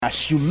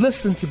As you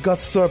listen to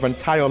God's servant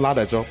Tayo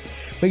Ladajo,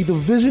 may the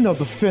vision of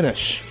the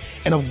finish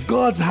and of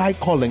God's high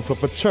calling for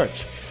the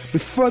church be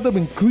further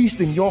increased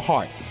in your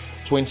heart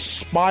to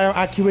inspire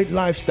accurate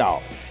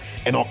lifestyle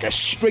and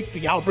orchestrate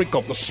the outbreak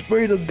of the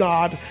Spirit of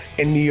God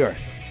in the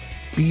earth.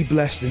 Be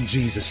blessed in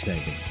Jesus'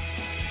 name.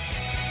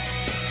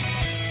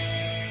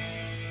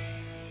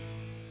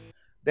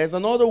 There's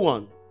another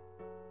one,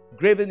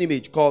 graven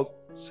image, called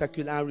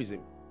secularism.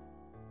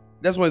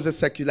 That's one is a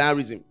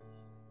secularism.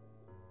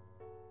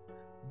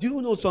 Do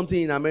you know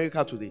something in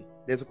America today?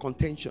 There's a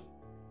contention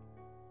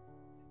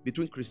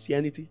between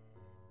Christianity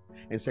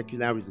and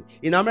secularism.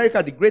 In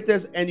America, the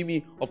greatest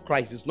enemy of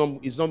Christ is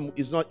not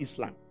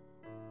Islam.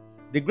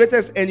 The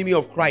greatest enemy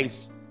of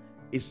Christ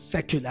is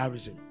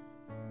secularism.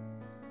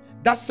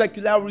 That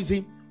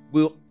secularism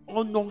will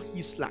honor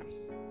Islam,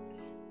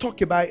 talk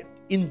about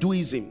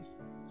Hinduism,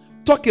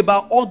 talk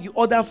about all the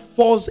other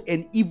false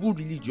and evil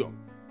religion.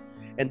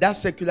 And that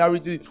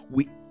secularism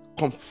will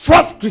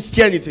confront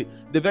Christianity,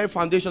 the very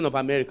foundation of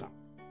America.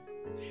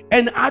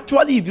 And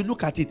actually, if you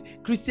look at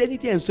it,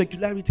 Christianity and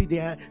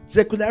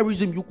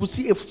secularism, you could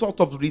see a sort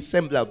of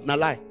resemblance. Not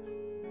lie.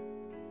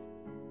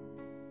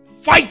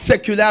 Fight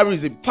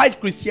secularism, fight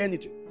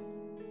Christianity.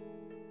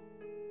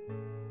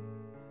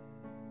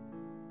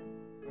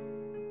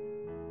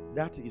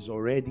 That is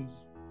already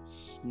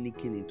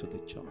sneaking into the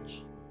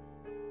church.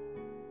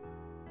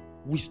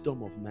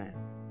 Wisdom of man.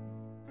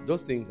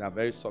 Those things are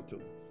very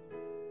subtle.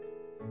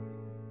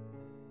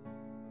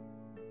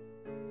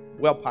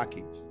 Well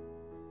packaged.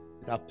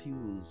 It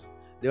appeals.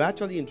 They were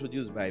actually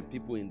introduced by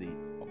people in the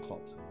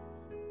occult.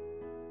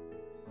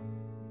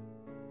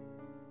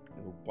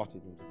 And we brought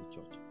it into the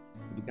church.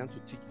 We began to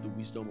teach the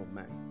wisdom of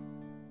man.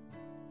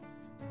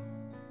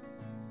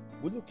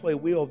 We look for a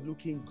way of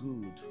looking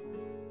good.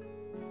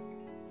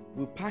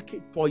 We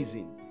package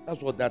poison.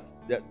 That's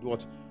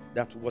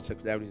what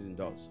secularism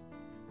does.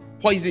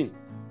 Poison.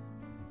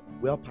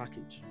 Well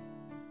packaged.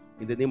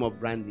 In the name of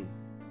branding.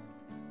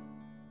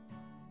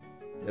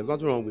 There's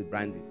nothing wrong with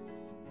branding.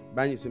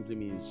 Branding simply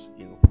means,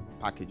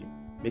 packaging,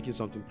 making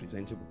something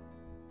presentable.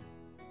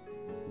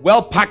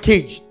 Well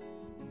packaged,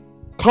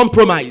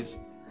 compromise,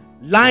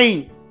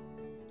 lying,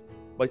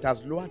 but it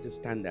has lowered the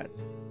standard.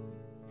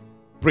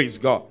 Praise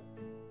God.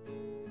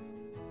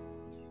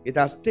 It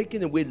has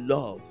taken away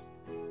love.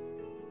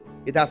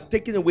 It has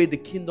taken away the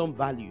kingdom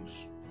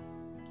values.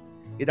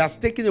 It has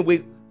taken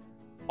away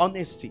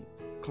honesty,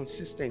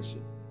 consistency.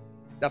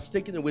 That's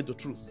taken away the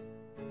truth.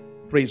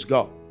 Praise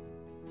God.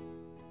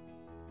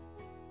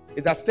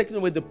 It has taken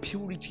away the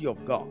purity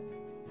of God.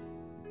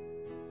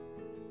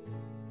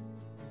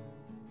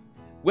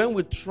 When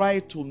we try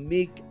to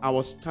make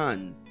our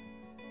stand,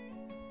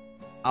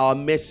 our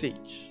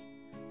message,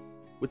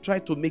 we try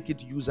to make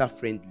it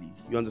user-friendly.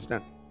 You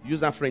understand?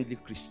 User-friendly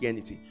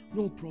Christianity.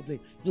 No problem.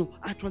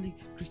 Actually,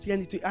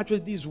 Christianity,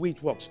 this is the way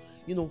it works.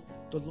 The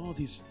Lord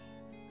is...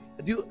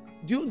 Do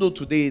you know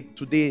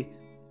today,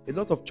 a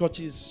lot of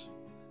churches,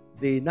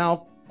 they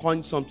now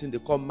coin something they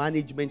call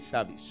management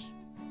service.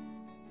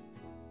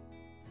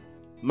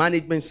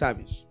 Management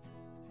service.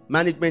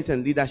 Management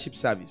and leadership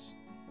service.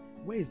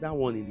 Where is that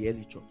one in the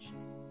early church?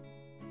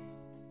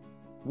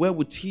 Where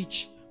we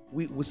teach,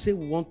 we say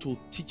we want to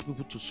teach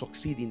people to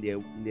succeed in their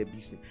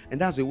business. And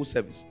that's the whole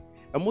service.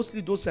 And mostly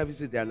those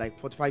services, they are like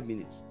 45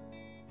 minutes.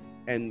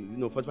 And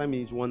 45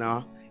 minutes, 1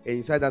 hour. And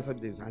inside that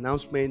service, there's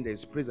announcement,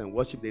 there's praise and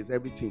worship, there's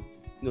everything.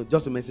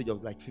 Just a message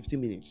of like 50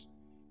 minutes.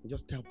 And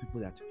just tell people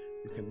that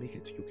you can make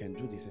it, you can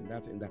do this and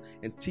that,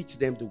 and teach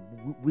them the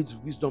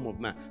wisdom of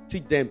man.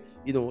 Teach them,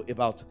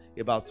 about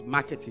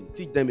marketing.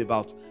 Teach them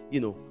about,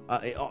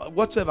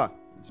 whatever.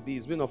 It's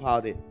been of how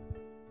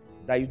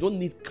that you don't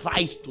need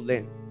Christ to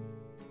learn.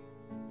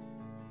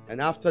 And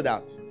after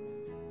that,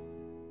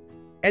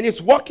 and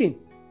it's working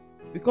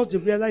because they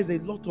realize a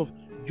lot of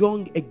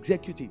young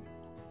executives,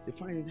 they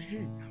find,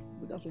 hey,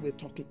 that's what we're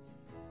talking.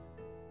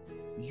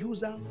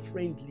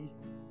 User-friendly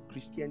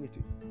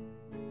Christianity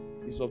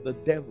is of the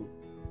devil.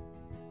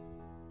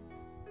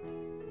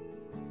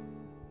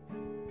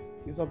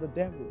 It's of the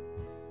devil.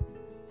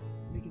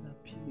 Make it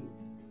appealing.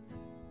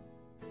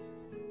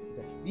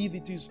 If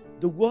it is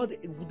the word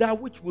that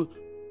which will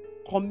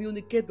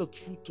communicate the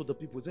truth to the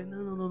people, say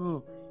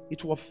no.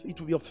 It will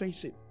be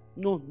offensive.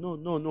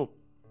 No.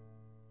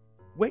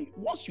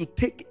 Once you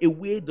take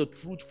away the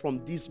truth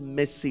from this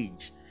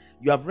message,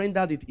 you have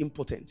rendered it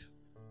impotent.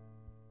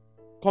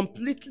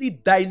 Completely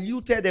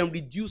diluted and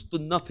reduced to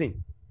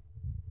nothing.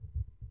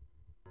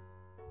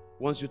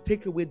 Once you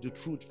take away the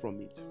truth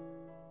from it.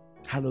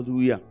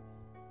 Hallelujah.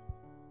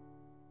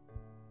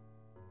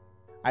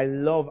 I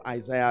love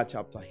Isaiah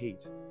chapter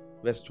 8,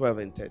 verse 12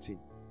 and 13.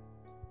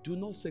 Do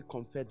not say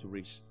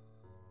confederation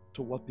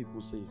to what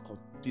people say.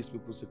 These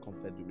people say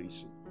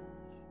confederation.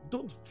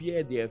 Don't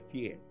fear their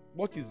fear.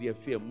 What is their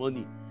fear?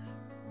 Money.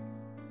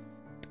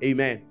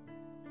 Amen.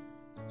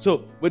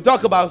 So we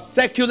talk about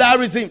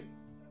secularism.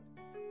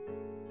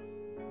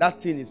 That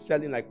thing is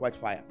selling like white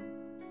fire.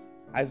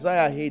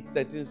 Isaiah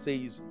 8:13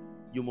 says,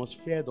 you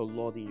must fear the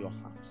Lord in your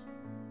heart.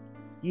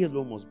 He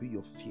alone must be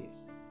your fear.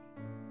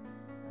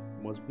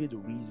 must be the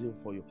reason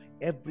for your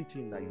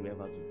everything that you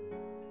ever do.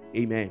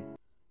 Amen.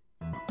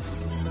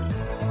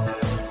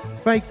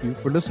 Thank you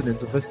for listening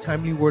to this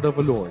timely word of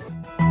the Lord.